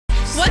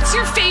What's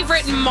your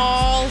favorite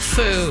mall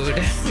food?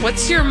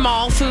 What's your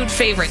mall food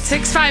favorite?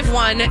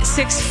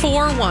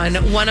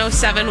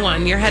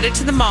 651-641-1071. You're headed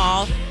to the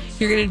mall.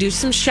 You're going to do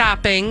some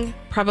shopping,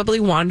 probably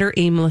wander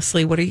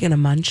aimlessly. What are you going to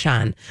munch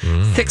on?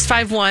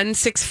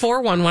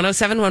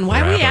 651-641-1071.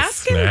 Why are we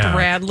asking,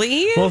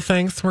 Bradley? Well,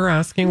 thanks for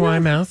asking why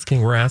I'm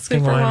asking. We're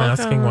asking why I'm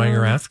asking why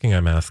you're asking.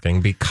 I'm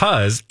asking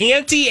because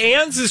Auntie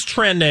Anne's is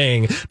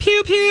trending.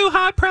 Pew, pew,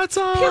 hot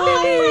pretzel.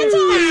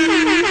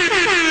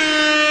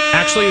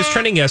 Actually, it was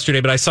trending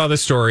yesterday, but I saw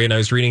this story and I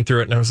was reading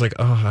through it and I was like,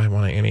 oh, I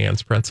want an Auntie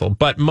Anne's pretzel.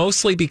 But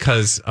mostly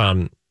because,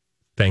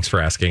 thanks for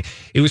asking.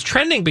 It was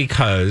trending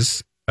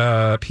because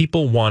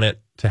people want it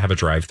to have a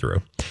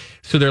drive-through.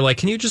 So they're like,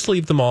 can you just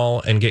leave the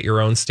mall and get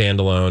your own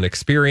standalone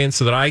experience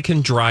so that I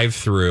can drive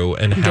through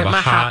and have a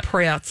hot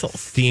pretzel,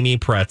 steamy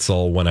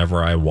pretzel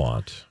whenever I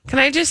want? Can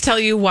I just tell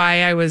you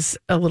why I was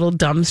a little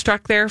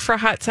dumbstruck there for a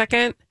hot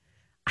second?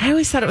 I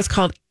always thought it was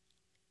called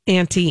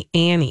Auntie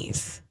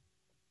Annie's.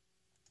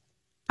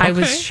 I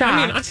was shocked.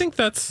 I mean, I think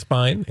that's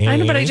fine. I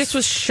know, but I just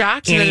was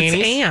shocked that it's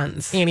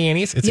Anne's. Auntie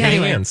Annie's. It's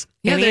Annie Anne's.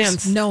 Yeah, Annie there's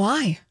Anne's. no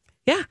I.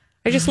 Yeah.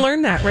 I just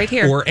learned that right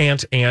here. Or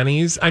Aunt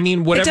Annie's. I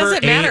mean, whatever. It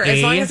doesn't matter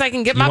as long as I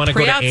can get my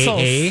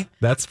pretzels.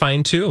 That's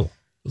fine too.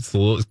 It's a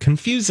little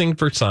confusing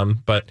for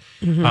some, but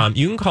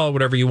you can call it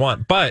whatever you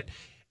want. But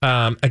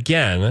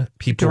again,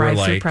 people were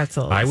like,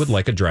 pretzels. I would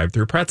like a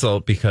drive-through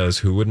pretzel because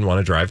who wouldn't want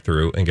to drive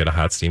through and get a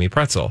hot, steamy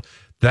pretzel?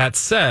 That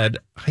said,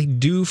 I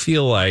do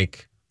feel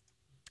like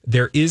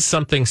there is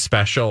something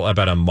special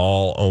about a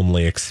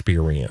mall-only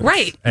experience.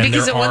 Right. And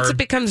because once it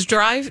becomes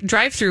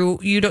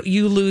drive-through,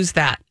 you lose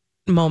that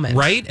moment.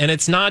 Right? And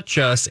it's not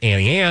just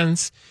Auntie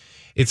Anne's.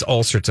 It's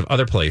all sorts of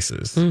other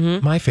places.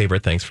 My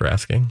favorite, thanks for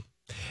asking,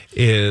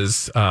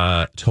 is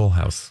Toll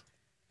House.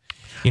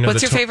 You know,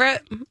 what's your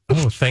favorite?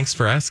 Oh, thanks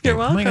for asking. You're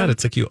welcome. Oh my God,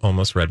 it's like you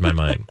almost read my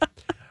mind.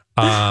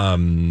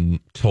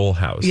 Toll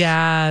House.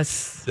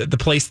 Yes. The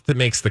place that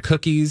makes the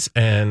cookies.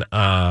 And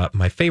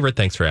my favorite,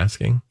 thanks for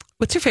asking.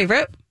 What's your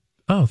favorite?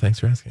 Oh, thanks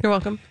for asking. You're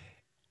welcome.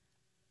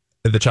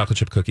 The chocolate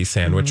chip cookie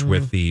sandwich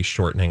with the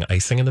shortening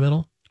icing in the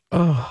middle.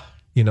 Oh.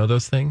 You know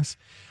those things?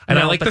 And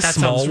I like the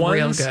small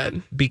ones real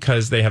good.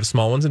 because they have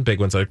small ones and big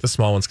ones. I like the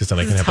small ones because then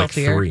I can have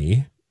healthier. like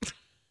 3.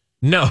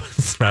 No,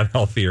 it's not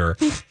healthier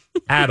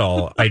at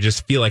all. I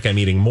just feel like I'm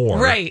eating more.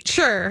 Right,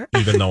 sure.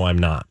 Even though I'm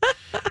not.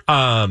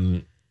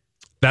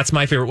 That's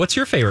my favorite. What's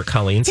your favorite,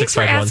 Colleen?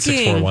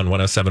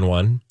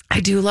 651-641-1071. I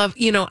do love,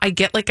 I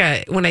get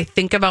when I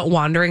think about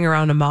wandering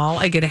around a mall,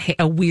 I get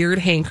a weird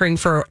hankering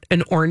for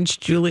an Orange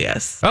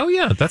Julius. Oh,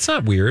 yeah. That's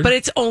not weird. But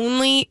it's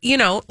only,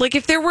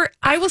 if there were,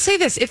 I will say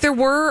this, if there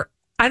were,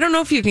 I don't know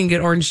if you can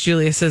get Orange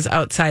Julius's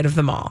outside of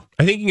the mall.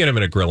 I think you can get them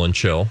in a grill and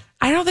chill.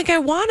 I don't think I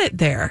want it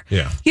there.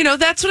 Yeah.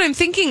 That's what I'm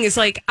thinking is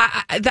an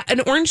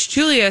Orange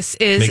Julius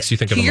is, makes you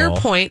think to of a your mall.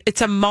 point, it's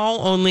a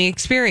mall only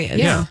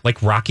experience. Yeah.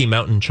 Like Rocky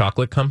Mountain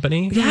Chocolate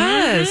Company.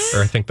 Yes.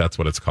 Or I think that's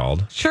what it's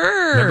called.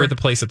 Sure. Remember the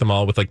place at the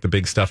mall with like the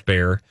big stuffed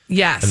bear?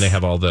 Yes. And they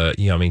have all the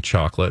yummy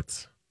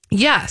chocolates.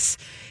 Yes.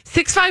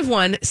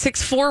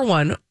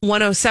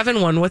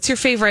 651-641-1071. What's your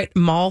favorite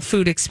mall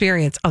food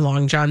experience? A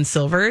Long John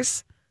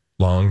Silver's?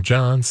 Long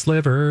John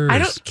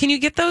Slivers. Can you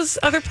get those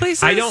other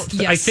places? I don't.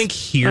 Yes. I think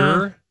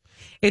here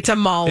it's a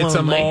mall only. It's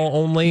a mall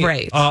only.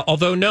 Right.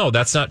 Although, no,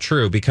 that's not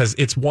true because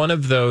it's one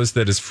of those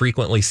that is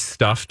frequently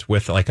stuffed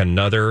with like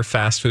another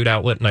fast food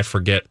outlet. And I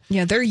forget.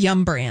 Yeah, they're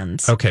Yum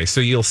brands. Okay.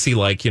 So you'll see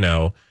like,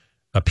 a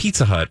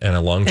Pizza Hut and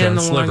a Long John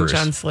Slivers.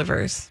 Long John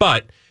Slivers.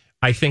 But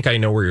I think I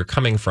know where you're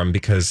coming from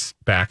because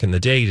back in the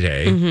day,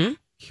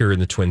 here in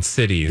the Twin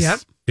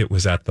Cities, it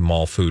was at the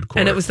mall food court.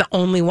 And it was the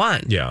only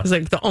one. Yeah. It was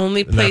like the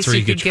only place where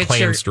you could get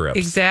clam your strips.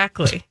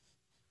 Exactly.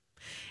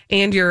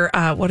 And your,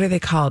 what are they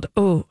called?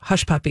 Oh,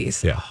 Hush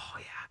Puppies. Yeah. Oh,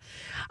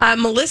 yeah.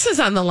 Melissa's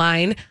on the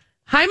line.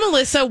 Hi,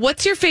 Melissa.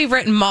 What's your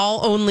favorite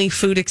mall-only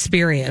food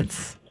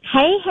experience?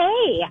 Hey.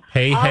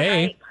 Hey.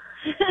 Right.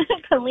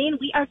 Colleen,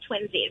 we are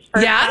twinsies.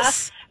 First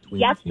Yes?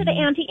 Yes to the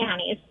Auntie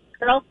Annie's.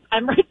 Girl,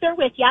 I'm right there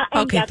with you.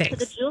 And Okay, yes thanks. to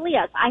the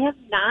Julius. I have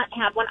not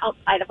had one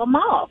outside of a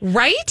mall.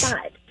 Right?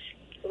 But,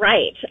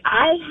 right.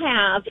 I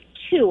have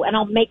 2, and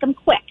I'll make them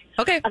quick.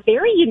 Okay. A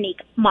very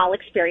unique mall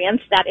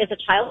experience that is a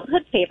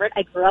childhood favorite.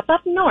 I grew up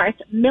north.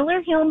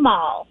 Miller Hill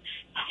Mall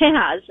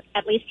has,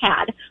 at least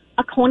had,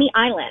 a Coney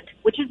Island,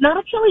 which is not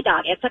a chili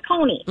dog. It's a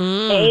coney.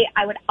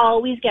 I would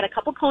always get a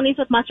couple conies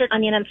with mustard,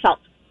 onion, and salt.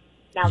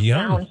 Now,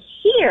 down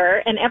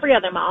here, and every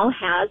other mall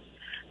has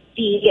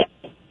the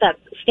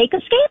Steak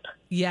Escape.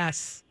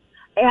 Yes.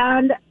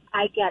 And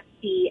I get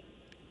the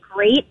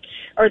grand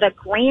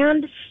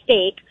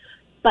steak,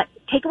 but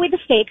take away the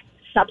steak,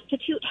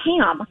 substitute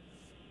ham,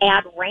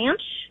 add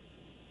ranch,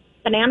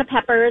 banana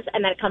peppers,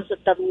 and then it comes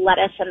with the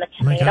lettuce and the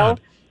tomato.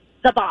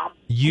 The bomb.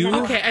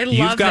 Okay, I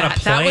love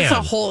that. That was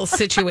a whole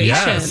situation.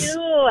 Yes.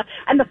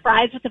 And the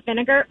fries with the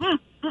vinegar.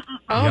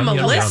 Oh,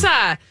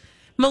 Melissa.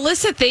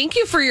 Melissa, thank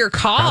you for your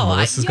call.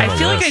 I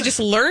feel like I just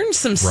learned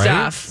some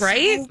stuff,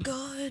 right? Oh,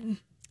 good.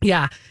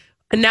 Yeah.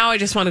 And now I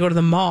just want to go to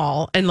the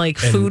mall and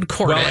food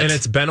court. Well, and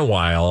it's been a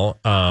while.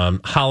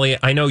 Holly,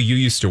 I know you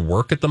used to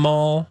work at the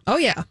mall. Oh,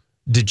 yeah.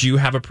 Did you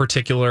have a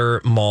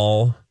particular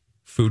mall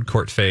food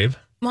court fave?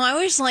 Well, I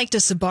always liked a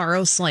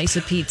Sbarro slice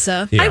of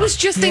pizza. Yeah. I was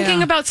just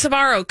thinking about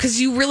Sbarro because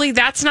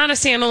that's not a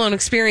standalone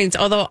experience.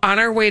 Although on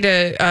our way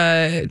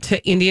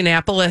to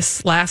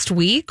Indianapolis last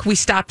week, we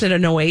stopped at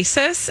an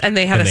Oasis and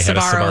they had a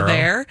Sbarro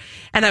there.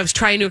 And I was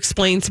trying to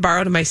explain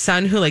Sbarro to my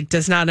son who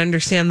does not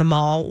understand the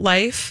mall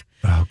life.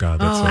 Oh God,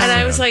 that's so sad. And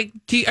I was like,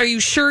 are you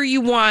sure you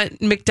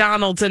want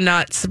McDonald's and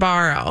not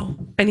Sbarro?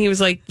 And he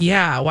was like,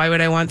 yeah, why would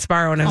I want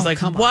Sbarro? And I was like,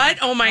 what?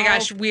 Oh my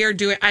gosh,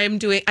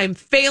 I'm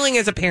failing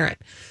as a parent.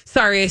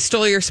 Sorry, I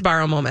stole your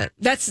Sbarro moment.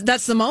 That's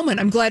the moment.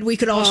 I'm glad we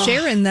could all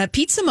share in that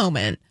pizza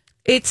moment.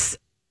 It's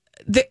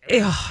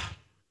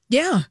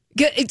Yeah.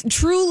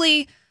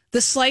 Truly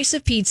the slice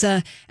of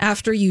pizza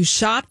after you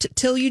shopped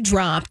till you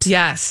dropped.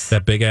 Yes.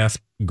 That big ass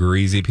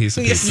greasy piece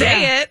of You pizza.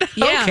 say it.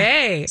 Yeah.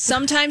 Okay.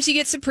 Sometimes you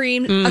get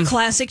Supreme. A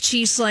classic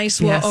cheese slice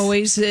will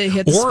always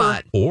hit the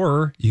spot.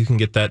 Or you can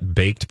get that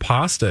baked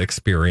pasta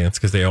experience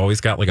because they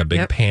always got a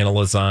big pan of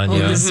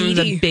lasagna.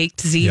 The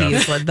baked ziti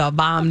with the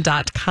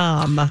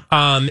bomb.com.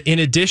 In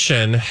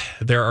addition,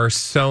 there are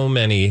so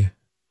many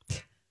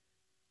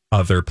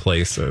other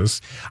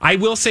places. I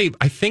will say,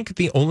 I think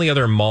the only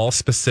other mall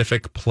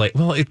specific place,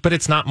 but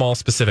it's not mall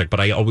specific, but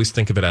I always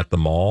think of it at the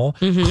mall,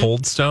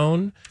 Cold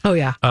Stone. Oh,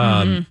 yeah.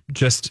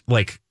 Just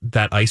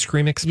that ice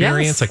cream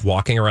experience,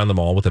 walking around the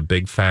mall with a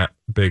big,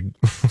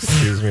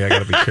 excuse me, I got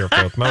to be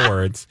careful with my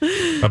words,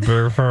 a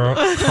big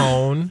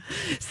cone.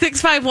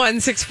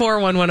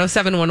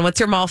 651-641-1071. What's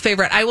your mall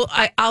favorite?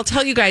 I'll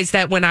tell you guys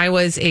that when I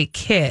was a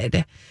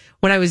kid,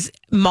 when I was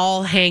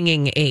mall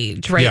hanging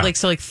age, right? Yeah.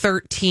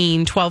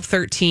 12,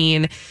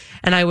 13.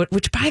 And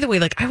which by the way,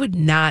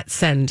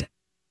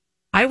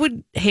 I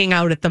would hang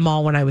out at the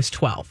mall when I was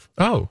 12.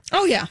 Oh.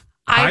 Oh, yeah.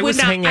 I was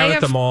hanging out at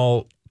the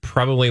mall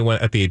probably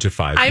at the age of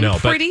 5. I'm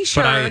pretty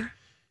sure.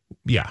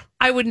 Yeah.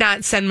 I would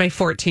not send my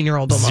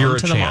 14-year-old alone Zero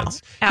to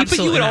chance. the mall. Absolutely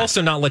But you would not.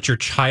 also not let your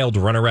child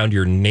run around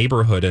your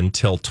neighborhood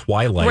until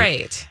twilight.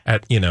 Right.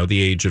 At,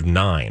 the age of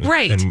 9.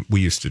 Right. And we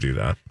used to do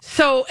that.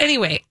 So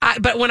anyway,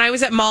 but when I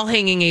was at mall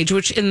hanging age,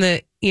 which in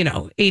the,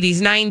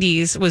 80s,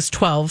 90s was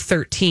 12,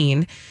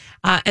 13,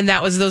 and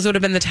those would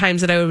have been the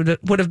times that I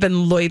would have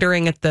been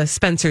loitering at the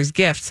Spencer's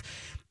Gifts.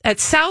 At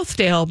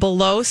Southdale,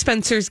 below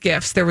Spencer's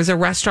Gifts, there was a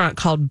restaurant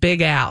called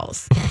Big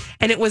Al's,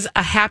 and it was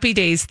a Happy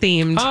Days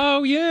themed.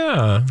 Oh,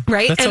 yeah.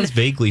 Right? That sounds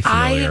vaguely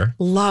familiar.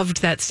 I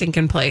loved that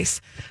stinking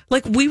place.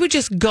 We would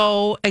just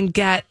go and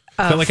get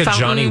a Johnny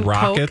Fountain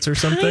Rockets Coke, or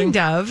something?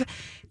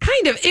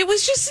 Kind of. It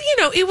was just,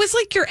 it was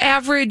like your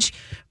average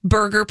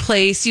burger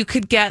place. You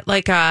could get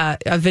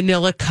a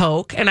vanilla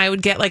Coke, and I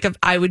would get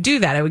I would do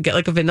that. I would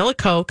get a vanilla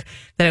Coke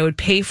that I would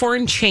pay for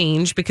and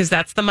change because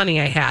that's the money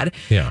I had.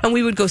 Yeah. And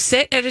we would go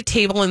sit at a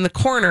table in the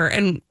corner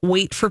and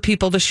wait for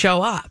people to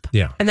show up.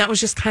 Yeah. And that was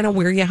just kind of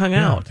where you hung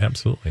out.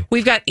 Absolutely.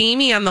 We've got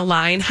Amy on the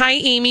line. Hi,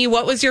 Amy.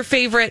 What is your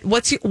favorite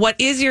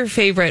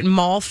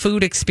mall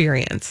food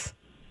experience?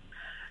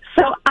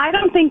 So I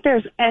don't think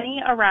there's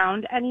any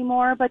around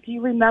anymore, but do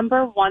you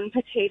remember One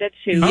Potato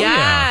Two? Oh,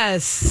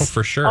 Yes. Yeah. Oh,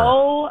 for sure.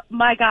 Oh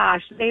my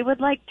gosh. They would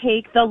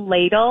take the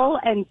ladle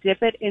and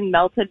dip it in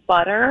melted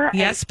butter.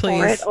 Yes, and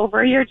pour please. it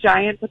over your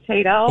giant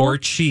potato. Or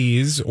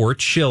cheese or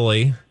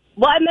chili.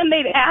 Well, and then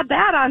they'd add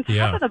that on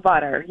top of the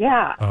butter.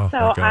 Yeah. Oh, so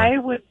my God. I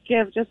would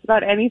give just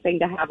about anything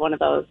to have one of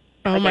those.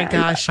 Oh my again.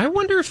 gosh. I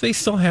wonder if they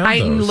still have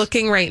I'm those.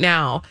 looking right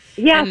now.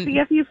 Yeah, And see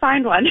if you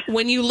find one.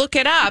 when you look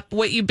it up,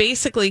 what you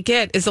basically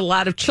get is a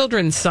lot of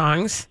children's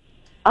songs.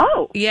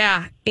 Oh.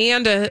 Yeah.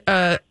 And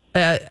a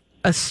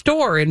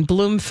store in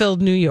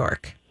Bloomfield, New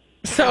York.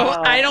 So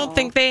I don't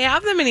think they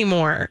have them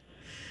anymore.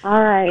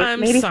 All right. I'm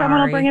Maybe someone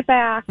sorry. will bring it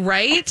back.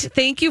 Right?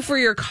 Thank you for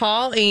your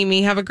call,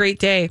 Amy. Have a great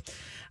day.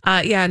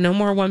 No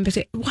more One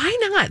Potato. Why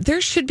not? There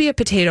should be a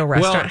potato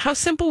restaurant. How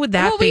simple would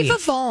that be? We've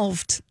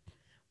evolved.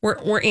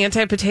 We're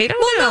anti-potato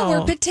Well, now. no,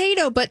 we're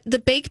potato, but the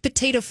baked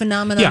potato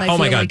phenomenon, Yeah, I oh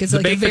my feel God. is the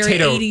a baked very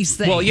potato, 80s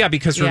thing. Well, yeah,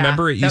 because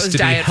remember it that used was to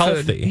be diet food.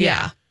 healthy.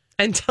 Yeah.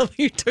 Until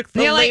you took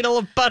the Yeah, ladle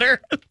of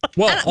butter.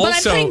 Well, but I'm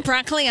also putting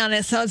broccoli on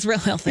it, so it's real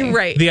healthy.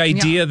 Right. the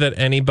idea that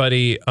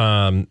anybody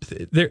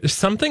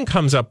something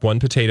comes up One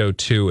Potato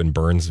 2 in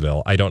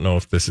Burnsville. I don't know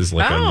if this is a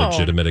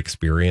legitimate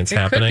experience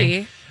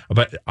happening. Could be.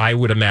 But I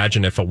would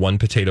imagine if a One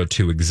Potato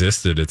 2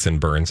 existed, it's in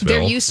Burnsville.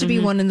 There used to be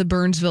one in the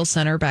Burnsville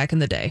Center back in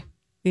the day.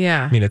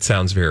 Yeah. I mean, it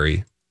sounds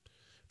very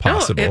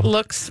possible. No, it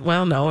looks,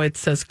 it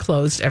says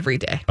closed every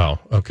day. Oh,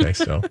 okay.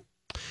 So,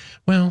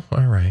 well,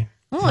 all right.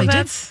 Oh, I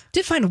that's-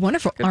 did find a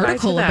wonderful Goodbye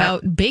article to that.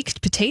 about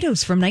baked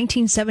potatoes from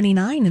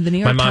 1979 in the New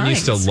York My mom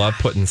Times. used to love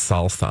putting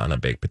salsa on a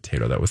baked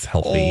potato. That was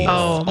healthy.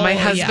 My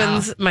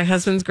yeah.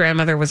 husband's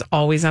grandmother was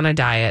always on a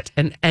diet,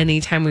 and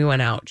anytime we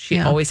went out, she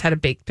always had a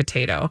baked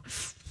potato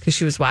because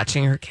she was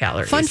watching her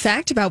calories. Fun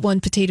fact about One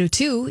Potato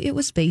 2, it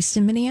was based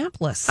in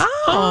Minneapolis.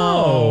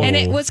 Oh. And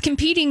it was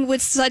competing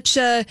with such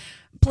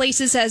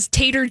places as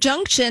Tater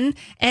Junction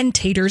and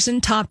Taters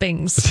and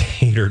Toppings.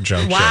 Tater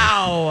Junction.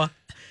 Wow.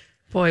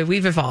 Boy,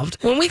 we've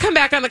evolved. When we come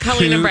back on the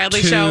Colleen and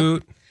Bradley show,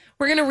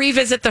 We're going to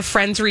revisit the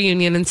Friends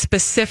reunion and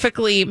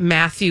specifically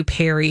Matthew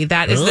Perry.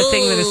 That is the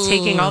thing that is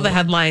taking all the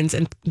headlines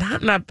and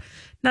not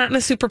in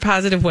a super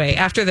positive way.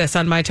 After this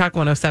on My Talk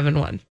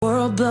 107.1.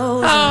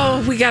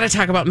 Oh, we got to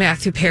talk about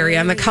Matthew Perry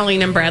on the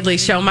Colleen and Bradley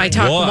Show. My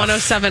Talk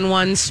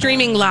 107.1,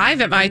 streaming live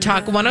at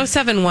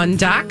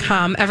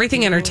mytalk1071.com.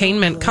 Everything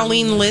Entertainment.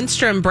 Colleen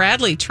Lindstrom,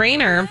 Bradley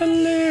Trainer.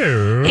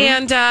 Hello.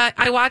 And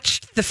I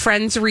watched the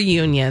Friends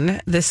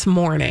reunion this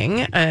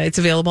morning. It's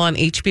available on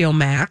HBO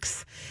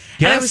Max.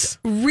 Yes. And I was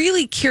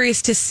really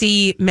curious to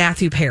see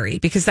Matthew Perry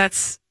because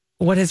that's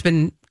what has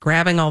been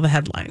grabbing all the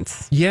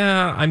headlines.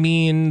 Yeah, I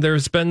mean,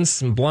 there's been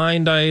some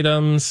blind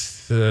items,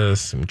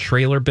 some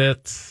trailer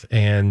bits,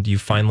 and you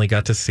finally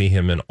got to see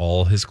him in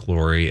all his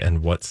glory.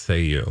 And what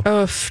say you?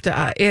 Oof,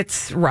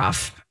 it's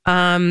rough.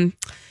 I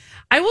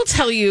will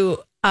tell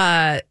you,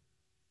 my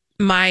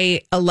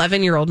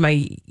 11-year-old,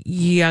 my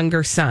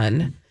younger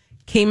son,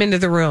 came into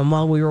the room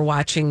while we were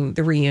watching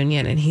the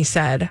reunion, and he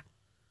said,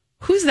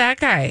 "Who's that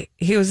guy?"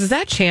 He goes, "Is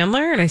that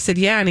Chandler?" And I said,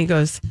 "Yeah." And he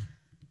goes,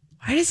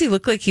 "Why does he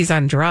look like he's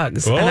on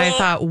drugs?" Oh. And I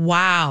thought,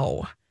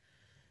 wow,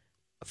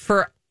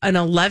 for an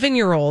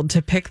 11-year-old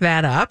to pick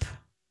that up,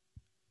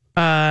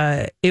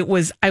 I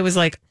was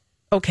like,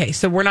 okay,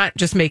 so we're not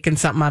just making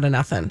something out of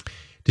nothing.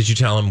 Did you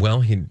tell him,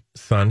 well, he'd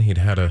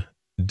had a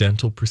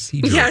dental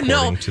procedure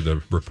according to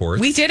the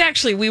reports? We did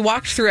actually. We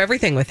walked through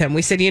everything with him.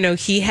 We said,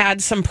 he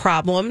had some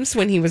problems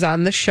when he was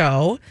on the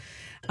show.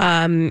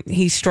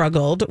 He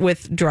struggled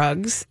with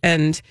drugs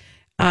and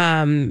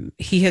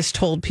he has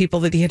told people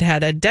that he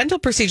had a dental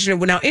procedure.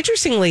 Now,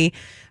 interestingly,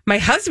 my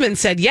husband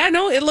said, yeah,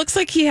 no, it looks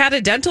like he had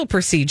a dental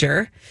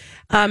procedure.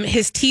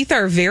 His teeth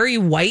are very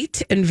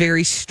white and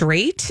very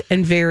straight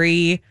and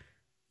very,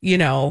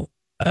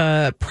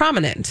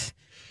 prominent.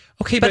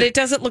 Okay, but it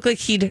doesn't look like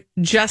he'd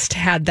just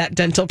had that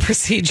dental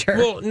procedure.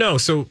 Well, no.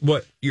 So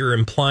what you're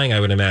implying,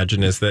 I would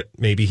imagine, is that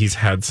maybe he's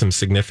had some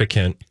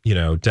significant,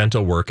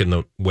 dental work in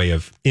the way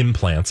of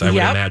implants. I would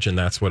imagine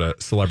that's what a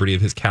celebrity of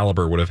his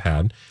caliber would have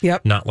had.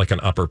 Yep. Not like an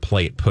upper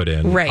plate put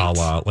in, right, a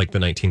la like the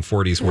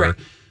 1940s, where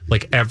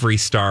like every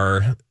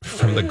star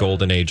from the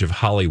golden age of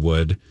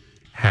Hollywood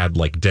had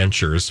like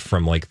dentures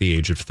from like the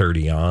age of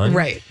 30 on.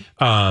 Right.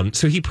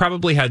 So he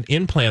probably had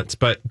implants,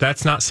 but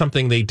that's not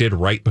something they did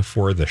right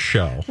before the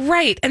show.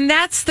 Right. And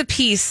that's the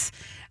piece,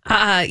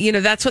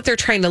 that's what they're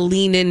trying to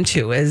lean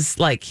into is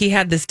like he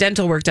had this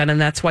dental work done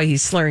and that's why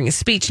he's slurring his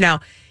speech.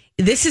 Now,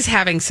 this is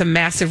having some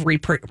massive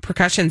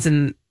repercussions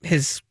in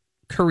his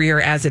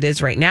career as it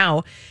is right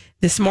now.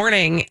 This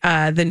morning,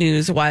 the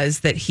news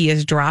was that he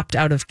has dropped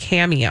out of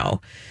Cameo.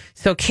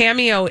 So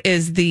Cameo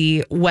is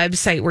the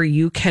website where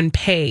you can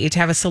pay to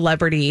have a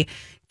celebrity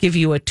give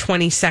you a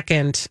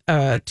 20-second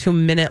to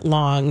minute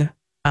long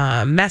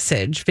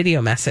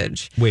video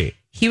message. Wait.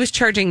 He was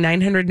charging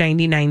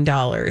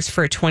 $999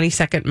 for a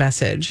 20-second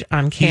message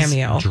on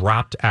Cameo. He's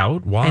dropped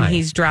out? Why? And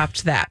he's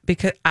dropped that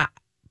because...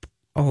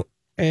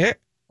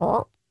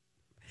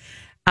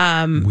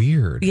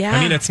 Weird. Yeah.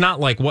 I mean, it's not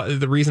like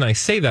the reason I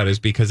say that is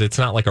because it's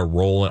not like a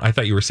role. I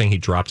thought you were saying he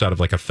dropped out of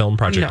like a film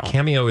project. No.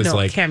 Cameo is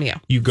like Cameo.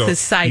 You go, it's a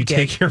side you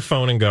gig. Take your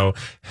phone and go,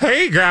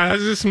 "Hey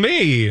guys, it's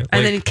me," and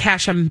then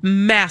cash a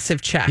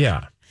massive check.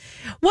 Yeah.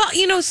 Well,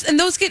 and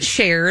those get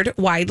shared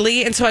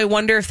widely, and so I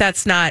wonder if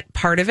that's not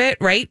part of it,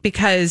 right?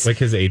 Because like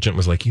his agent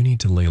was like, "You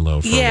need to lay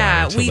low for a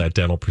while until that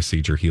dental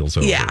procedure heals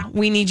over." Yeah,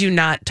 we need you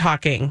not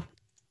talking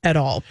at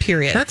all.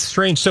 Period. That's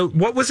strange. So,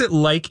 what was it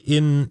like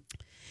in?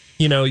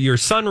 Your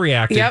son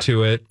reacted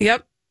to it.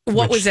 Yep.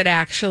 What was it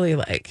actually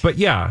like? But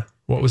yeah,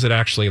 what was it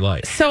actually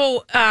like?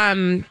 So,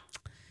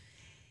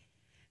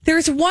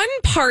 there's one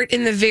part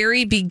in the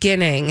very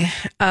beginning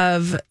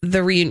of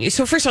the reunion.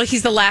 So first of all,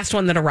 he's the last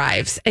one that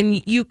arrives,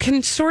 and you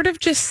can sort of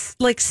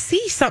just like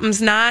see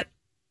something's not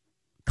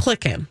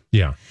clicking.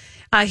 Yeah.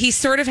 He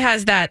sort of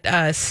has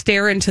that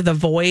stare into the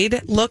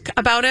void look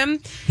about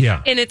him.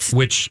 Yeah. And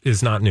which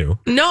is not new.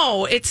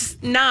 No,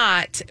 it's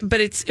not,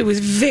 but it was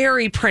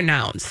very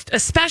pronounced,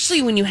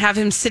 especially when you have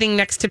him sitting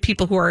next to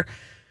people who are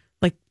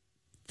like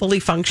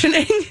fully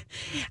functioning.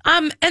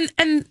 At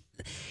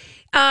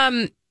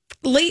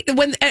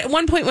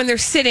one point when they're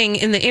sitting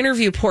in the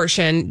interview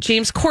portion,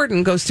 James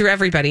Corden goes through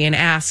everybody and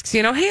asks,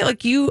 hey,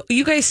 like you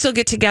guys still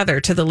get together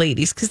to the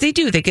ladies, because they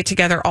do. They get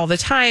together all the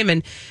time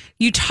and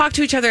you talk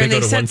to each other. And they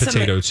go to One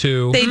Potato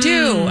Too. They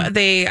do.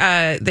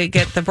 They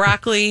get the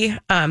broccoli.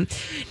 No,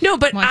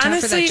 but Watch honestly,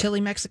 out for that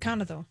chili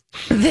Mexicana though.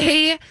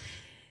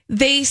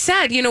 They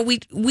said,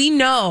 we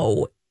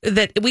know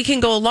that we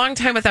can go a long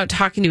time without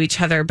talking to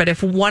each other, but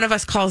if one of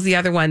us calls the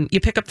other one, you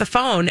pick up the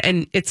phone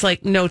and it's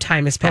like no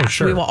time has passed.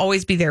 Sure. We will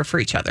always be there for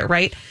each other,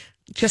 right?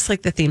 Just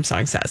like the theme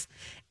song says.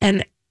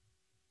 And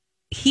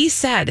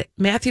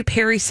Matthew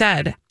Perry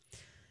said,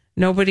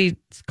 nobody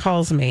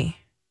calls me.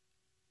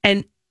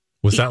 And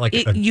was that like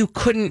you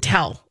couldn't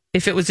tell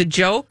if it was a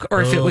joke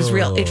or if it was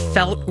real. It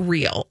felt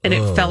real and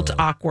it felt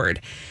awkward.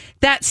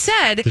 That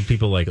said, did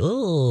people like,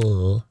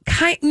 oh,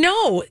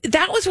 no,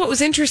 that was what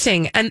was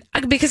interesting. And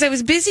because I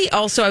was busy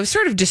also, I was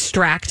sort of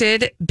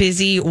distracted,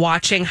 busy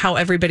watching how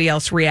everybody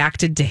else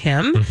reacted to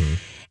him. Mm-hmm.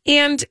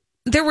 And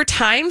there were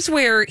times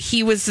where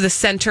he was the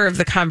center of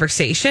the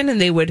conversation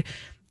and they would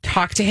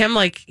talk to him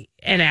like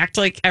and act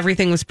like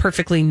everything was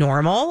perfectly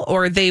normal,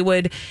 or they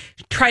would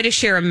try to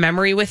share a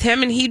memory with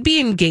him and he'd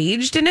be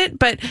engaged in it.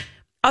 But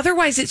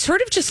otherwise, it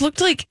sort of just looked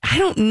like, I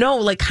don't know,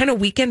 like kind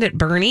of Weekend at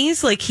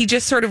Bernie's. Like he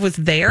just sort of was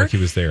there. Like he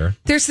was there.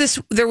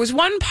 There was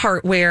one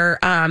part where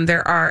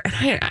there are,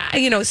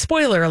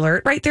 spoiler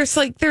alert, right?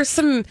 There's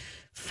some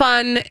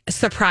fun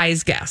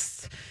surprise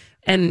guests.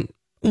 And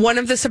one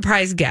of the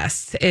surprise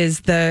guests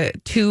is the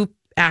two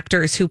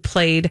actors who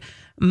played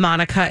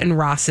Monica and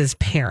Ross's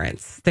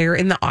parents. They're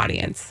in the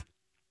audience.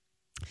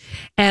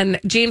 And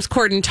James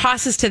Corden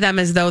tosses to them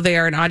as though they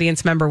are an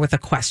audience member with a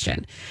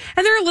question.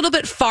 And they're a little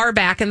bit far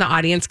back in the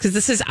audience because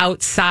this is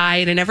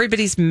outside and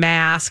everybody's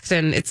masked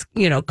and it's,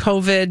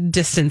 COVID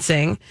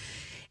distancing.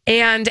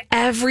 And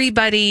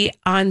everybody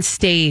on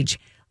stage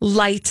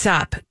lights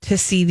up to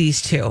see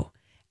these two.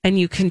 And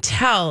you can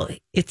tell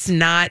it's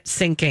not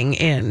sinking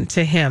in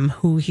to him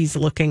who he's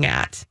looking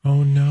at.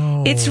 Oh,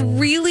 no. It's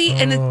really,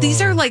 and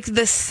these are like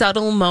the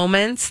subtle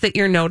moments that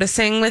you're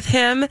noticing with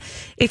him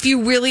if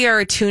you really are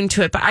attuned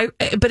to it. But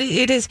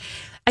it is,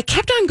 I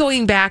kept on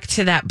going back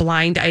to that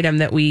blind item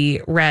that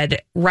we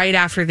read right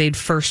after they'd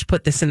first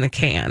put this in the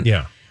can.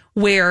 Yeah.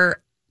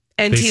 Where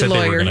They said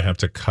Lawyer they were going to have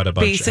to cut a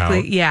bunch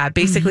out.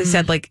 Basically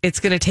said like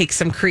it's going to take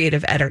some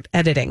creative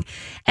editing.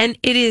 And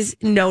it is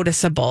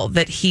noticeable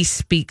that he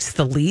speaks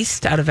the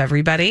least out of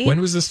everybody.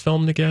 When was this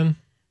filmed again?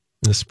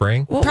 In the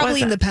spring?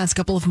 Probably in the past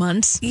couple of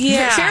months.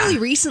 Yeah. Fairly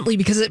recently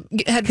because it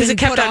had been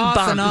kept put on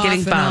off and off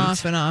getting and bumped.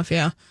 off and off,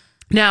 yeah.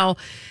 Now,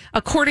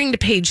 according to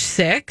Page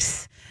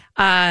 6,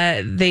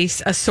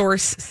 a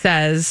source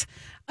says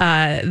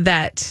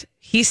that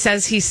he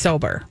says he's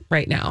sober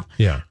right now.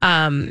 Yeah.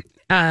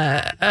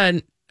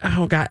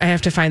 Oh, God, I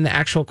have to find the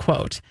actual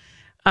quote.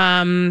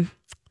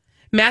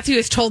 Matthew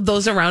has told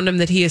those around him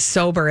that he is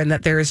sober and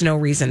that there is no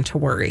reason to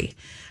worry.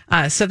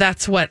 So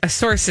that's what a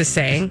source is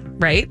saying,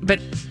 right?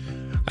 But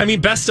I mean,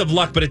 best of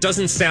luck, but it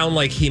doesn't sound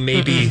like he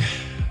maybe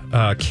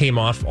came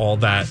off all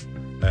that.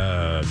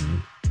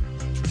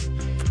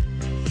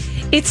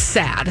 It's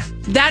sad.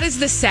 That is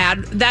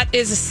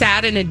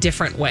sad in a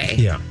different way.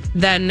 Yeah.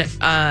 Than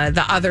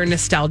the other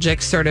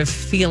nostalgic sort of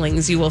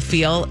feelings you will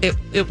feel.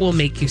 It will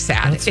make you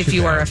sad if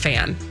you are a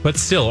fan. But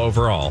still,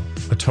 overall,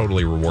 a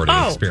totally rewarding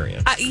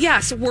experience.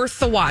 Yes, worth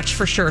the watch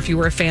for sure if you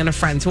were a fan of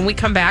Friends. When we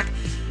come back,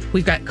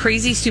 we've got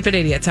Crazy Stupid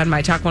Idiots on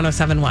My Talk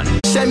 1071.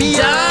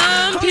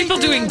 Dumb people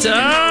doing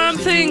dumb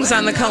things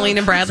on the Colleen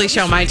and Bradley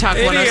Show. My Talk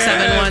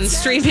 1071,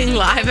 streaming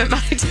live at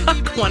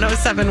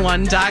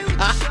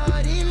mytalk1071.com.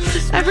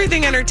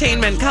 Everything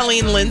Entertainment,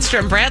 Colleen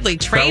Lindstrom, Bradley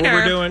Trainer. Is that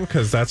what we're doing?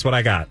 Because that's what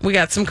I got. We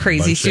got some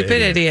crazy,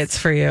 stupid idiots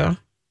for you.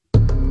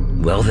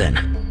 Well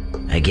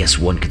then, I guess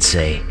one could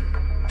say,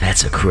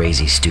 that's a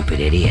crazy, stupid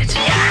idiot.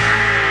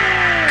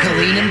 Yeah!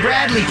 Colleen and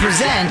Bradley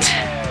present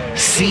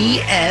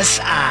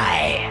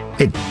CSI.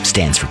 It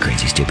stands for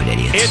Crazy Stupid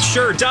Idiots. It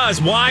sure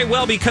does. Why?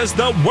 Well, because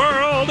the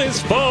world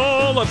is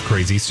full of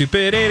crazy,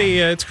 stupid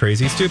idiots.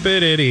 Crazy,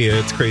 stupid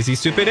idiots. Crazy,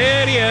 stupid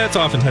idiots.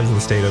 Oftentimes in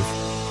the state of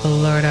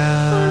Florida.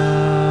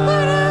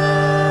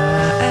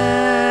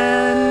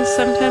 And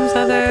sometimes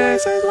other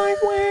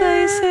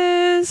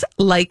places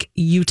like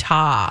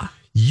Utah.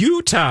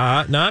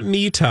 Utah, not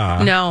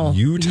Metah. No,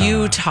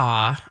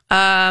 Utah.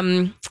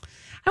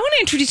 I want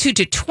to introduce you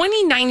to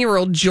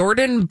 29-year-old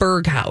Jordan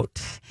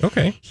Berghout.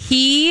 Okay.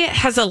 He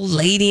has a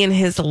lady in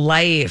his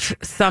life.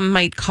 Some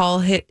might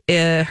call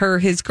her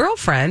his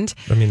girlfriend.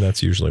 I mean,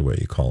 that's usually what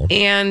you call them.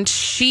 And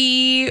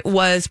she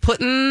was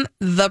putting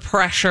the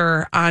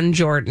pressure on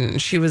Jordan.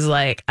 She was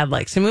like, I'd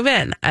like to move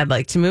in. I'd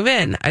like to move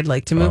in. I'd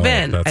like to move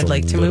in. That's I'd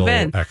like to move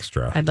in.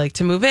 Extra. I'd like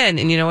to move in.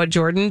 And you know what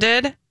Jordan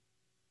did?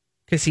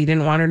 Because he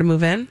didn't want her to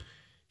move in?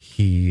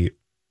 He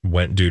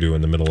went doo-doo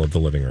in the middle of the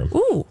living room.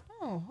 Ooh.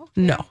 Oh, okay.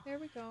 No. There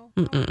we go.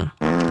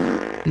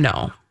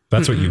 No.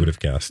 That's what you would have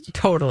guessed.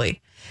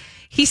 Totally.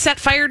 He set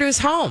fire to his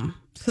home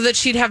so that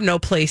she'd have no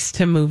place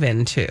to move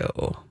into.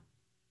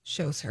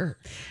 Shows her.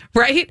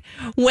 Right?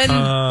 When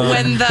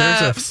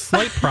there's a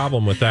slight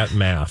problem with that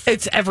math.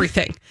 It's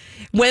everything.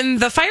 When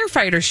the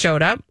firefighters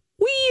showed up,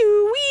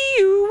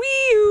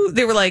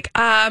 they were like,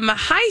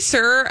 hi,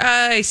 sir.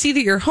 I see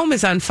that your home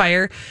is on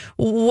fire.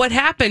 What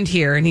happened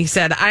here? And he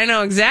said, I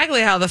know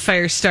exactly how the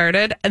fire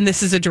started. And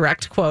this is a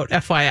direct quote,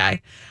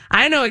 FYI.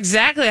 I know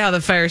exactly how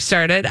the fire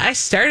started. I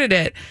started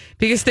it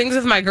because things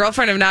with my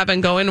girlfriend have not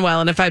been going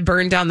well. And if I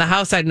burned down the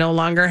house, I'd no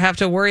longer have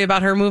to worry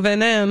about her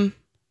moving in.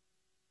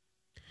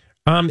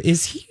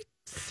 Is he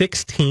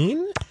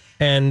 16?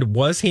 And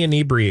was he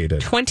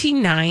inebriated?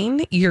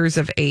 29 years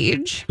of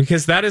age.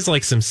 Because that is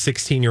like some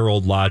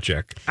 16-year-old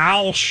logic.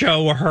 I'll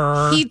show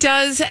her. He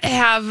does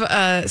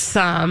have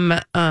some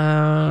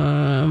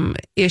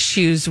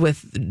issues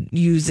with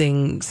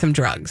using some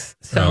drugs.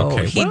 So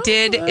he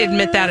did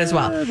admit that as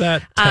well.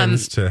 That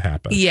tends to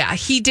happen. Yeah,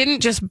 he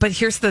didn't just, but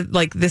here's the,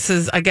 this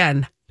is,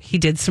 again, he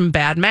did some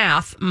bad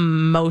math.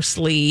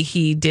 Mostly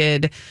he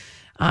did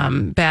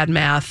bad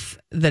math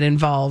that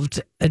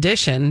involved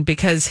addition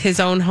because his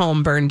own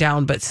home burned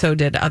down, but so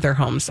did other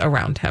homes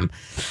around him.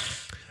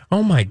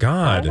 Oh my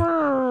God.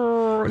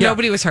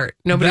 Nobody was hurt.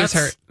 Nobody was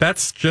hurt.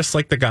 That's just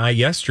like the guy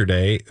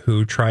yesterday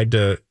who tried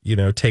to,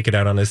 take it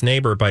out on his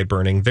neighbor by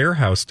burning their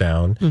house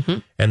down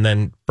and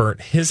then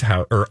burnt his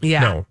house.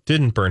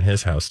 Didn't burn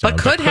his house down. But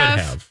could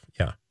have.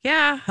 Yeah.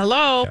 Yeah.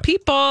 Hello,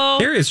 people.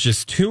 There is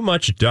just too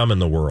much dumb in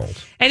the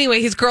world.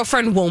 Anyway, his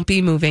girlfriend won't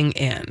be moving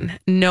in.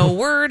 No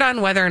word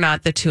on whether or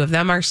not the two of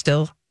them are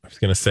still I was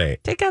going to say.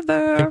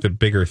 together. I think the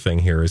bigger thing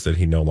here is that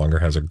he no longer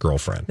has a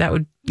girlfriend. That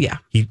would, yeah.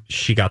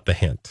 She got the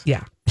hint.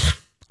 Yeah.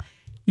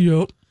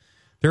 Yep.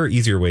 There are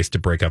easier ways to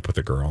break up with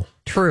a girl.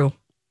 True.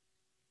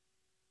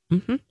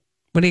 Mm-hmm.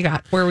 What do you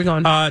got? Where are we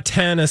going?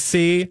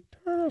 Tennessee.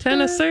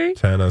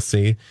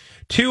 Tennessee.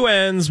 2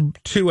 N's,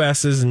 2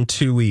 S's, and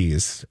 2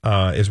 E's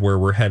is where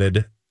we're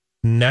headed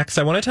next.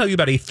 I want to tell you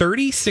about a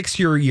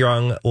 36-year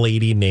young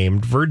lady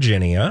named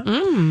Virginia.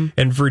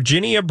 And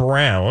Virginia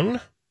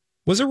Brown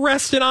was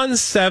arrested on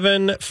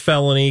 7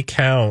 felony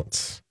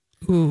counts.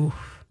 Ooh.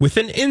 With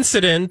an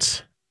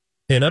incident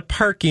in a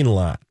parking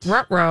lot.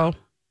 Ruh-roh.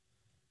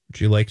 Would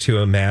you like to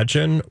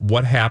imagine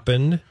what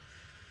happened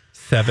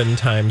 7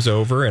 times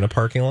over in a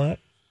parking lot?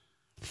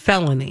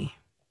 Felony.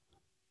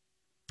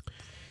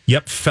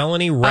 Yep,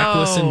 felony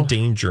reckless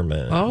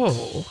endangerment.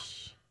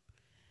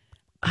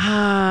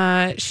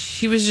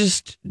 She was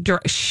just,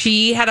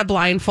 she had a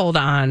blindfold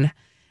on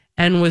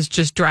and was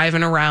just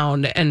driving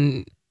around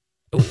and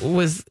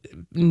was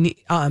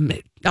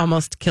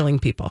almost killing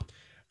people.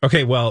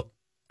 Okay, well,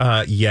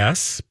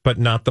 yes, but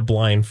not the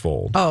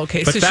blindfold. Oh,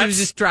 okay. But so she was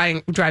just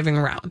driving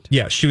around.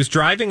 Yeah, she was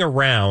driving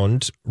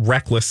around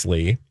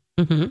recklessly.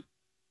 Mm-hmm.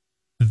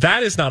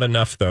 That is not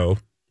enough, though,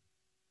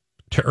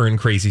 to earn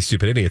crazy,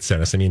 stupid idiot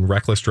status. I mean,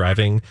 reckless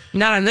driving.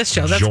 Not on this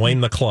show. That's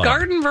join the club.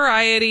 Garden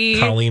variety.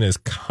 Colleen is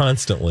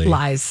constantly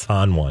lies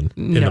on one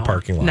in the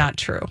parking lot. Not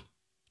true.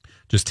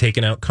 Just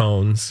taking out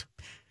cones.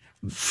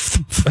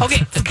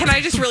 Okay, can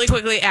I just really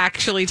quickly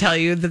actually tell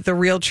you that the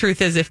real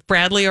truth is if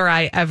Bradley or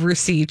I ever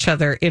see each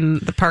other in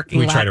the parking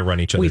lot, we try to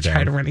run each other down. We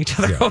try to run each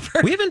other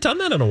over. We haven't done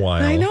that in a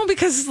while. I know,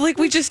 because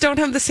we just don't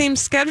have the same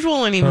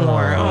schedule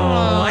anymore.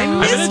 I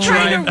miss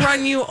trying to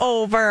run you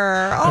over.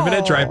 I'm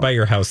going to drive by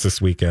your house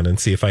this weekend and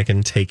see if I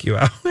can take you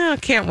out. Oh,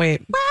 can't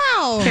wait.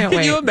 Wow.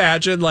 Can you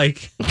imagine,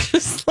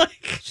 just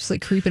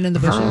creeping in the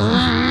bushes?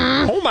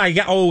 Oh my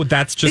God. Oh,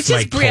 that's just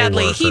it's just my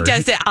Bradley. coworker. He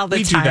does it all the time.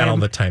 We do that all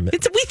the time. We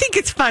think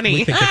it's funny.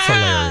 We think it's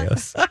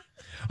hilarious.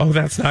 Oh,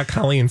 that's not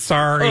Colleen.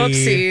 Sorry.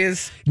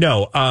 Oopsies.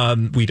 No,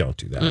 we don't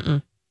do that.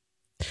 Mm-mm.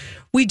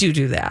 We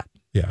do that.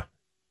 Yeah.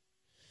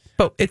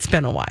 But it's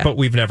been a while. But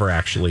we've never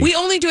actually. We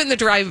only do it in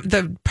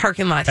the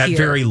parking lot at here.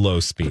 very low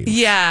speed.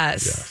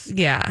 Yes.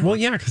 Yeah. Well,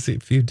 yeah, because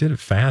if you did it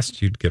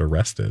fast, you'd get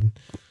arrested.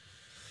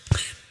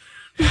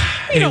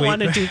 We don't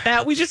want to do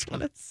that. We just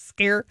want to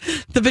scare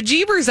the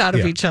bejeebers out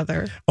of each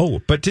other.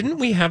 Oh, but didn't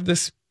we have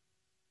this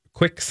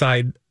quick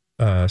side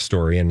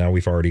story, and now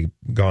we've already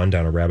gone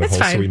down a rabbit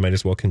hole, so we might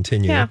as well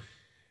continue. Yeah.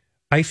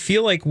 I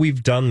feel like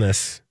we've done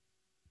this.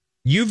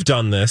 You've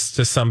done this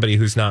to somebody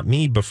who's not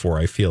me before,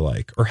 I feel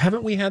like. Or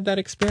haven't we had that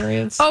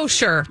experience? Oh,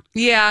 sure.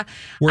 Yeah.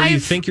 Where you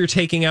think you're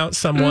taking out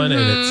someone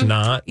and it's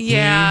not.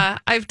 Yeah,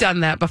 I've done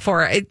that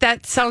before.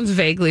 That sounds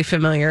vaguely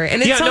familiar.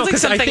 And it sounds like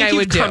something I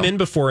would do. You've come in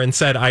before and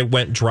said, I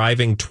went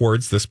driving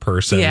towards this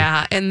person.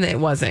 Yeah, and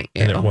it wasn't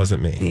you. And it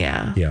wasn't me.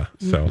 Yeah. Yeah,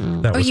 so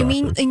that was you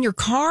awkward. mean in your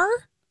car?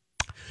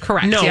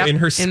 Correct. No, in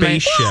her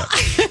spaceship.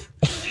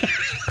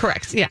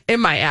 Correct. Yeah, in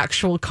my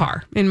actual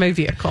car, in my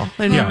vehicle,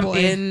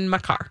 in my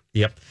car.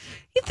 Yep.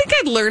 You'd think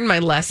I'd learn my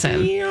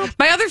lesson. Yep.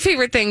 My other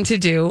favorite thing to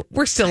do,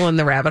 we're still in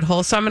the rabbit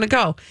hole, so I'm going to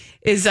go,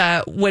 is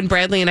when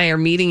Bradley and I are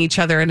meeting each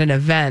other at an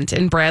event,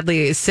 and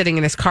Bradley is sitting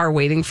in his car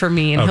waiting for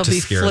me, and he'll be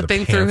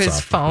flipping through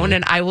his phone,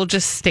 and I will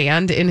just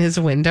stand in his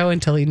window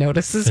until he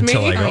notices me.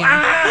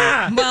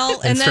 I go, Well,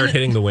 and start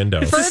hitting the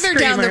window. Further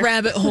down the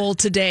rabbit hole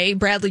today,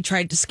 Bradley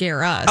tried to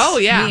scare us. Oh,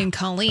 yeah. Me and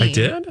Colleen. I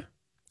did?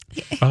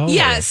 Oh.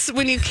 Yes,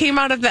 when you came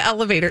out of the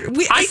elevator.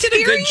 I did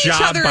a good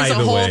job, each other by is a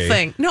the whole way.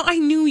 thing. No, I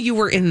knew you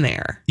were in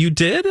there. You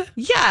did?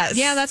 Yes.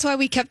 Yeah, that's why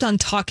we kept on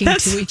talking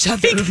to each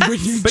other.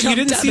 But you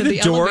didn't see the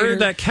door elevator.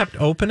 that kept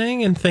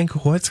opening and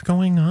think, what's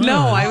going on? No,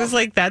 I was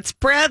like, that's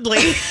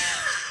Bradley.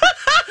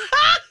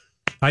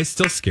 I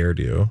still scared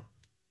you.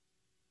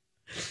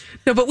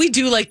 No, but we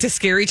do like to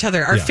scare each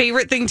other. Our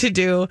favorite thing to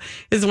do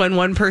is when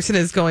one person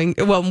is going,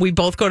 when we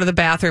both go to the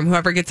bathroom,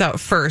 whoever gets out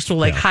first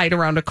will hide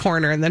around a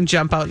corner and then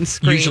jump out and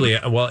scream. Usually,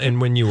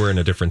 and when you were in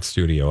a different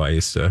studio, I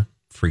used to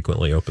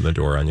frequently open the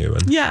door on you.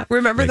 And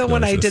remember the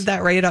one I did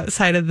that right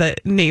outside of the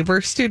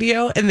neighbor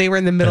studio and they were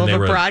in the middle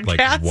of a broadcast?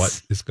 Like,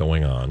 what is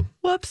going on?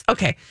 Whoops.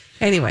 Okay.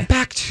 Anyway.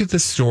 Back to the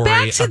story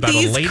about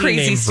a lady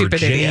named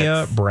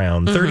Virginia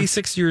Brown,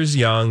 36 years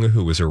young,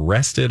 who was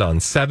arrested on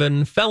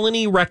 7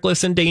 felony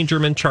reckless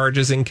endangerment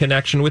charges in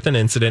connection with an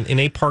incident in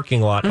a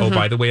parking lot,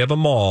 by the way, of a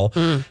mall,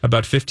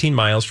 about 15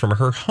 miles from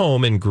her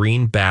home in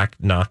Greenback,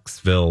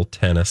 Knoxville,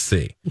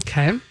 Tennessee.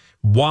 Okay.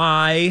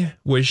 Why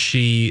was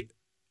she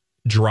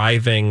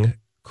driving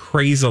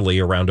crazily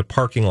around a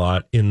parking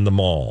lot in the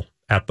mall,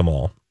 at the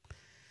mall.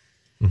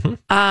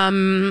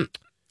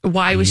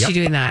 Why was she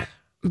doing that?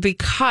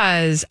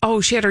 Because,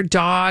 she had her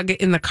dog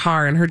in the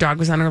car and her dog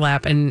was on her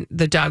lap and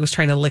the dog was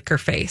trying to lick her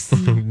face.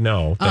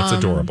 No, that's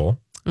adorable.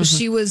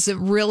 She was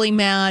really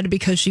mad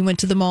because she went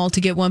to the mall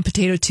to get one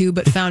potato too,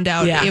 but found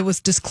out it was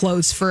just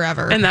closed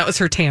forever. And that was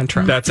her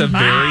tantrum. That's a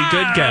very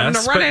good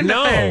guess. But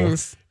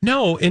things.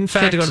 No, in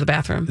fact, She had to go to the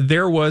bathroom.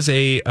 There was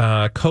a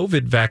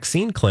COVID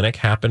vaccine clinic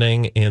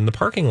happening in the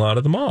parking lot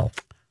of the mall.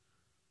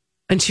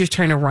 And she was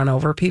trying to run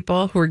over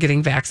people who were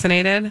getting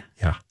vaccinated.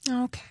 Yeah.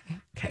 Okay.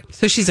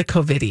 So she's a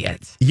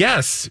COVIDiot.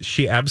 Yes,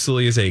 she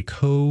absolutely is a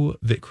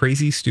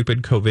crazy,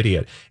 stupid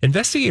COVIDiot.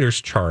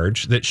 Investigators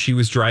charge that she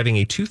was driving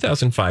a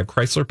 2005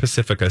 Chrysler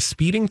Pacifica,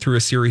 speeding through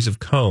a series of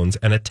cones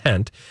and a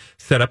tent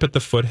set up at the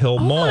Foothill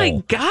Mall. Oh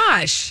my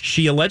gosh.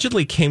 She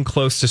allegedly came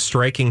close to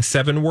striking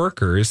 7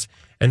 workers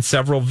and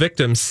several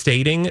victims,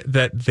 stating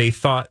that they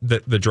thought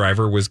that the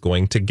driver was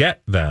going to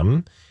get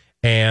them.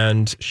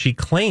 And she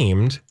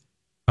claimed,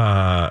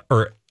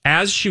 or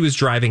as she was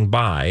driving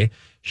by,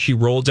 she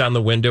rolled down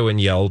the window and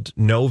yelled,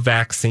 "No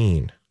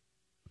vaccine."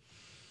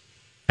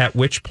 At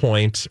which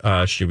point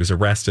she was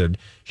arrested.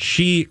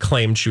 She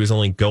claimed she was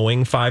only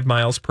going 5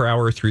 miles per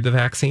hour through the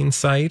vaccine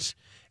site,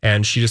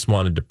 and she just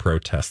wanted to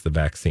protest the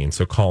vaccine.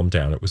 So calm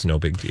down. It was no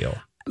big deal.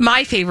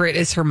 My favorite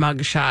is her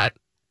mugshot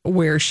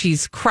where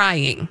she's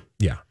crying.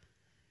 Yeah.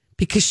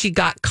 Because she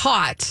got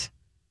caught.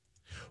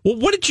 Well,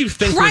 what did you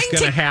think was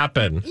going to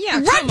happen?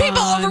 Yeah, run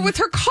people over with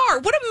her car.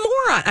 What a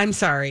moron. I'm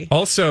sorry.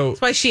 Also, that's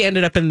why she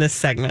ended up in this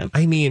segment.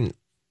 I mean,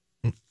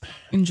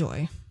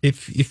 enjoy.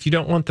 If you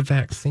don't want the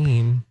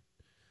vaccine,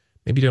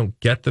 maybe don't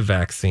get the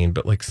vaccine,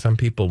 but like some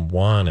people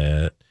want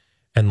it,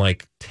 and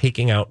like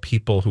taking out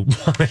people who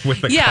want it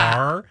with a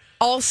car.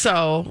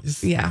 Also,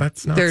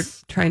 that's not, they're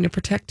trying to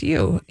protect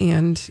you,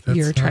 and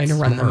you're trying to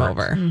run them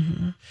over.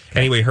 Mm-hmm.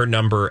 Anyway, her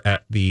number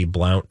at the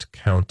Blount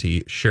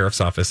County Sheriff's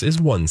Office is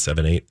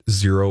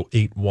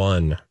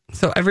 178-081.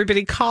 So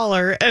everybody call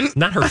her, and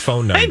not her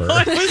phone number.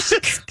 I was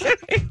just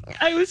kidding.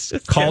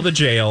 Call the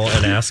jail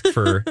and ask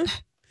for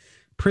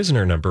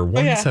prisoner number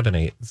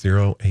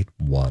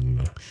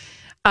 178-081.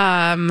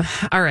 All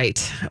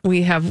right.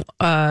 We have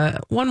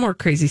one more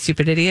crazy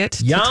stupid idiot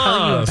to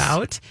tell you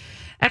about.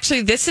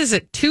 Actually, this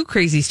is 2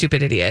 crazy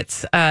stupid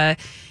idiots.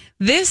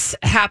 This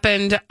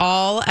happened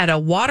all at a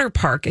water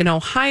park in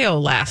Ohio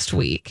last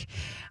week.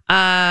 This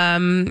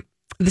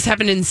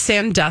happened in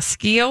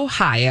Sandusky,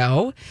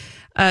 Ohio.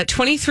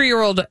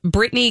 23-year-old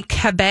Brittany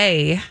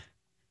Cabay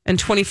and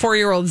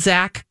 24-year-old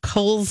Zach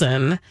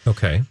Colson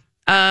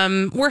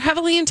were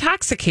heavily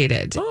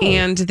intoxicated.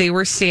 And they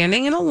were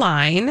standing in a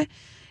line.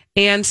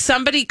 And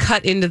somebody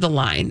cut into the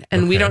line.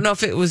 And we don't know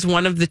if it was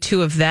one of the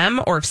 2 of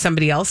them or if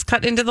somebody else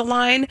cut into the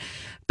line.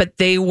 But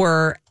they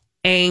were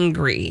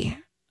angry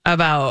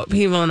about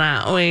people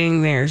not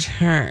waiting their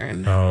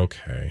turn.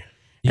 Okay.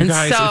 You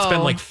guys, it's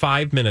been like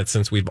 5 minutes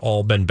since we've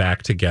all been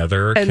back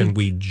together. Can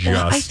we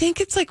just I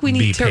think it's like we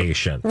need to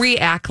patient.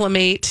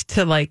 Reacclimate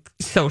to like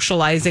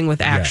socializing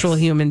with actual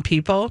human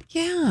people.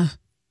 Yeah.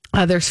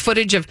 There's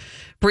footage of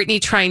Brittany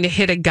trying to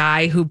hit a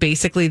guy who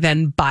basically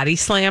then body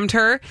slammed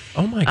her.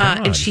 Oh, my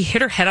God. And she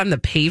hit her head on the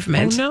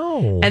pavement.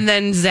 Oh, no. And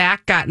then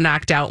Zach got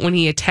knocked out when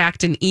he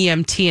attacked an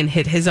EMT and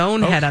hit his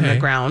own head on the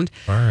ground.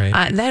 All right.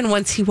 And then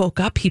once he woke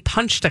up, he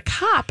punched a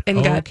cop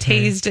and got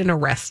tased and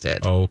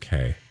arrested.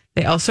 Okay.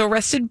 They also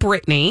arrested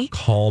Brittany.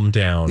 Calm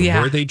down.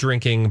 Yeah. Were they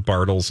drinking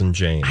Bartles and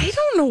James? I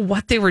don't know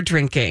what they were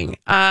drinking.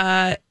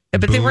 But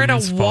they were at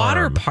a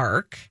water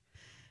park.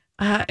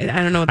 I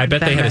don't know. I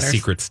bet they had matters. a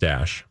secret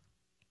stash.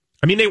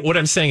 I mean, what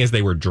I'm saying is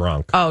they were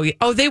drunk. Oh, yeah.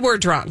 Oh, they were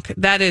drunk.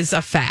 That is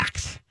a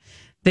fact.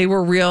 They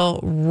were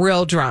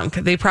real drunk.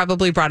 They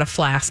probably brought a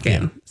flask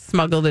in,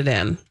 smuggled it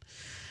in.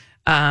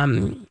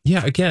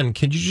 Again,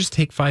 can you just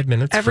take 5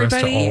 minutes for us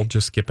to all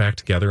just get back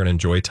together and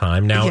enjoy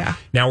time? Now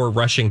we're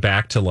rushing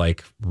back to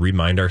like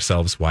remind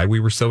ourselves why we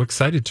were so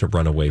excited to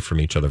run away from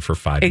each other for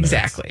 5 minutes.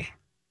 Exactly.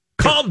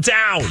 Calm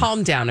down.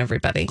 Calm down,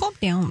 everybody. Calm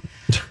down.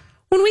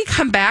 When we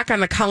come back on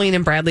the Colleen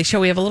and Bradley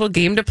Show, we have a little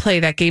game to play.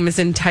 That game is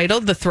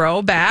entitled The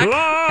Throwback. Live!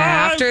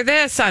 After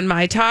this on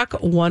My Talk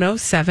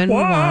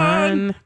 107.1.